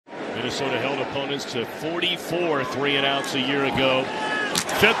Minnesota held opponents to 44 3-and-outs a year ago.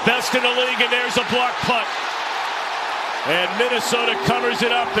 Fifth best in the league, and there's a block punt. And Minnesota covers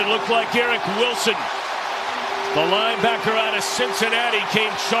it up. It looked like Eric Wilson, the linebacker out of Cincinnati,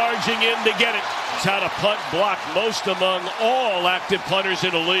 came charging in to get it. He's had a punt block most among all active punters in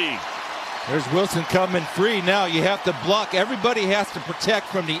the league. There's Wilson coming free. Now you have to block. Everybody has to protect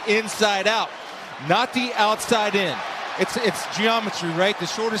from the inside out, not the outside in. It's geometry, right? The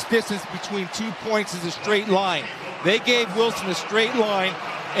shortest distance between 2 points is a straight line. They gave Wilson a straight line,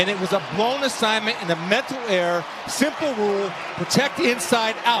 and it was a blown assignment and a mental error. Simple rule, protect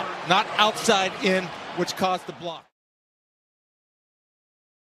inside out, not outside in, which caused the block.